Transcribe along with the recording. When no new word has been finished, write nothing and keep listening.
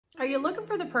Are you looking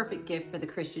for the perfect gift for the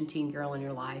Christian teen girl in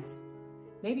your life?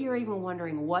 Maybe you're even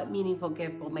wondering what meaningful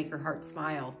gift will make her heart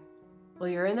smile. Well,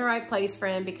 you're in the right place,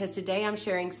 friend, because today I'm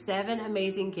sharing 7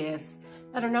 amazing gifts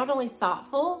that are not only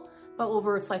thoughtful, but will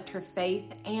reflect her faith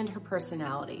and her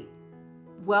personality.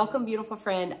 Welcome, beautiful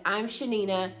friend. I'm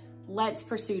Tshanina. Let's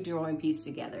pursue joy and peace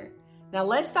together. Now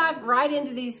let's dive right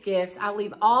into these gifts. I'll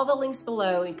leave all the links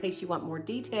below in case you want more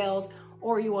details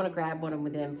or you want to grab one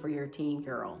of them for your teen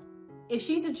girl. If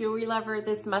she's a jewelry lover,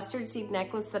 this mustard seed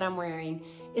necklace that I'm wearing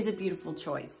is a beautiful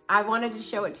choice. I wanted to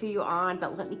show it to you on,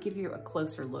 but let me give you a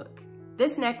closer look.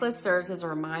 This necklace serves as a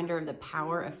reminder of the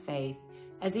power of faith,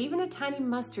 as even a tiny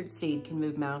mustard seed can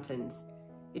move mountains.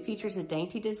 It features a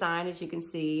dainty design, as you can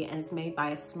see, and is made by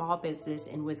a small business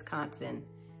in Wisconsin.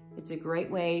 It's a great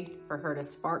way for her to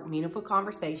spark meaningful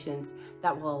conversations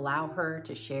that will allow her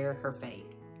to share her faith.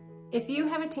 If you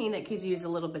have a teen that could use a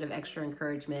little bit of extra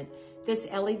encouragement, this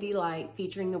LED light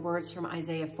featuring the words from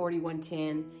Isaiah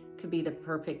 41:10 could be the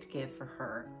perfect gift for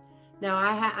her. Now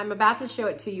I'm about to show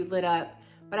it to you lit up,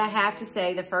 but I have to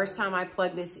say the first time I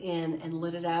plugged this in and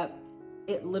lit it up,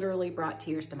 it literally brought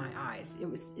tears to my eyes.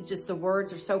 It's just, the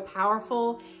words are so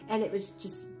powerful and it was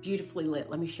just beautifully lit.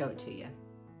 Let me show it to you.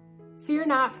 Fear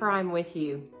not, for I'm with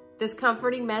you. This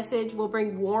comforting message will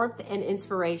bring warmth and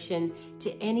inspiration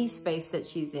to any space that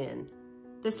she's in.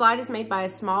 This light is made by a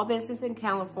small business in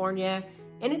California,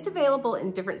 and it's available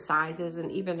in different sizes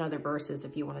and even other verses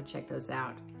if you want to check those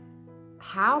out.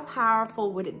 How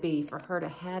powerful would it be for her to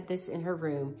have this in her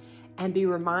room and be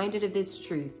reminded of this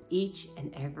truth each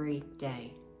and every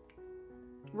day?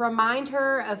 Remind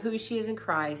her of who she is in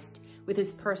Christ with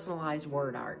his personalized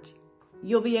word art.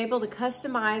 You'll be able to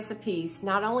customize the piece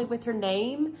not only with her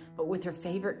name, but with her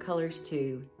favorite colors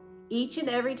too. Each and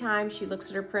every time she looks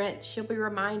at her print, she'll be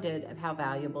reminded of how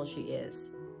valuable she is.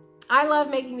 I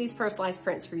love making these personalized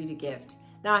prints for you to gift.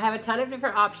 Now I have a ton of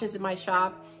different options in my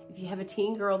shop. If you have a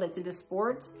teen girl that's into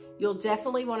sports, you'll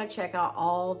definitely want to check out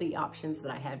all the options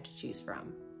that I have to choose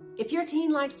from. If your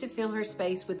teen likes to fill her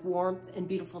space with warmth and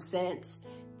beautiful scents,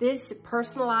 this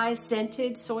personalized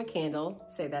scented soy candle,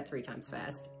 say that 3 times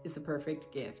fast, is the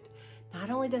perfect gift. Not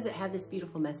only does it have this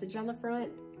beautiful message on the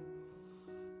front,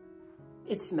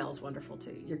 it smells wonderful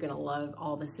too. You're gonna love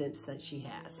all the scents that she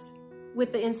has.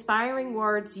 With the inspiring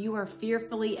words, "You are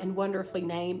fearfully and wonderfully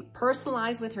named,"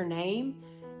 personalized with her name,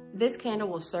 this candle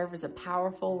will serve as a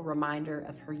powerful reminder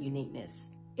of her uniqueness.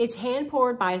 It's hand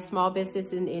poured by a small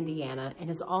business in Indiana and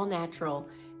is all natural.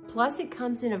 Plus it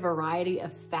comes in a variety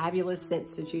of fabulous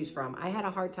scents to choose from. I had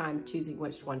a hard time choosing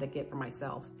which one to get for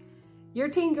myself. Your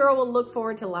teen girl will look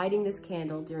forward to lighting this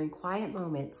candle during quiet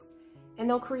moments, and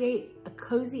they'll create a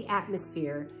cozy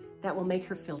atmosphere that will make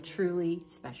her feel truly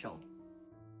special.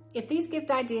 If these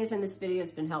gift ideas in this video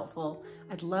has been helpful,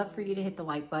 I'd love for you to hit the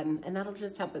like button, and that'll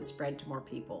just help it spread to more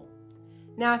people.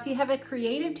 Now, if you have a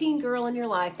creative teen girl in your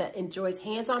life that enjoys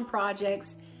hands-on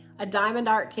projects, a diamond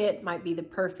art kit might be the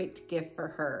perfect gift for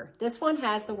her. This one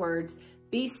has the words,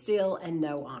 "Be still and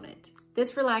know" on it.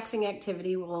 This relaxing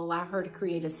activity will allow her to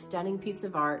create a stunning piece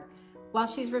of art while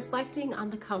she's reflecting on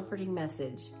the comforting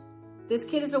message. This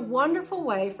kit is a wonderful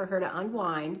way for her to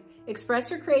unwind, express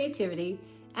her creativity,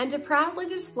 and to proudly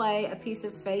display a piece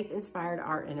of faith-inspired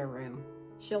art in her room.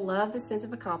 She'll love the sense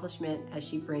of accomplishment as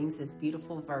she brings this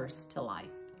beautiful verse to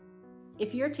life.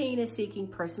 If your teen is seeking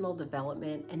personal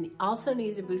development and also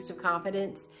needs a boost of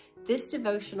confidence, this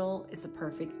devotional is the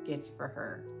perfect gift for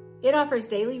her. It offers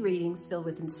daily readings filled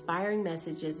with inspiring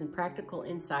messages and practical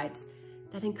insights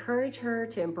that encourage her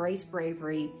to embrace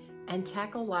bravery and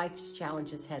tackle life's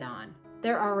challenges head on.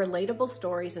 There are relatable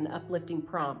stories and uplifting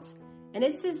prompts, and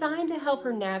it's designed to help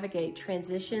her navigate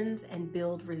transitions and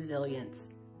build resilience.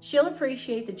 She'll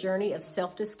appreciate the journey of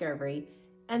self-discovery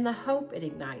and the hope it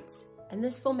ignites, and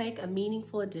this will make a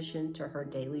meaningful addition to her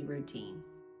daily routine.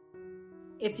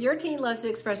 If your teen loves to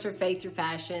express her faith through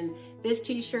fashion, this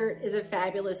t-shirt is a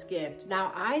fabulous gift.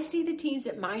 Now, I see the teens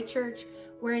at my church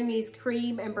wearing these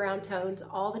cream and brown tones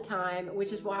all the time,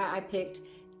 which is why I picked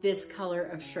this color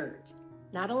of shirt.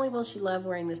 Not only will she love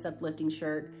wearing this uplifting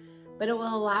shirt, but it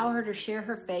will allow her to share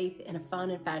her faith in a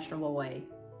fun and fashionable way.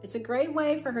 It's a great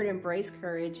way for her to embrace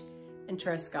courage and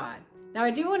trust God. Now, I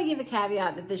do want to give a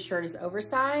caveat that this shirt is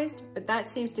oversized, but that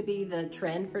seems to be the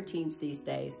trend for teens these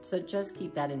days, so just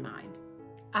keep that in mind.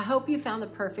 I hope you found the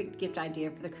perfect gift idea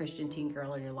for the Christian teen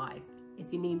girl in your life.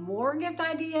 If you need more gift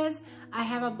ideas, I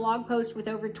have a blog post with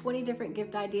over 20 different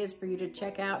gift ideas for you to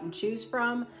check out and choose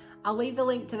from. I'll leave the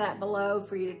link to that below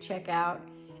for you to check out.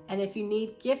 And if you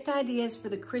need gift ideas for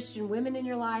the Christian women in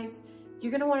your life,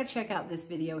 you're going to want to check out this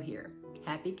video here.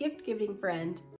 Happy gift giving, friend.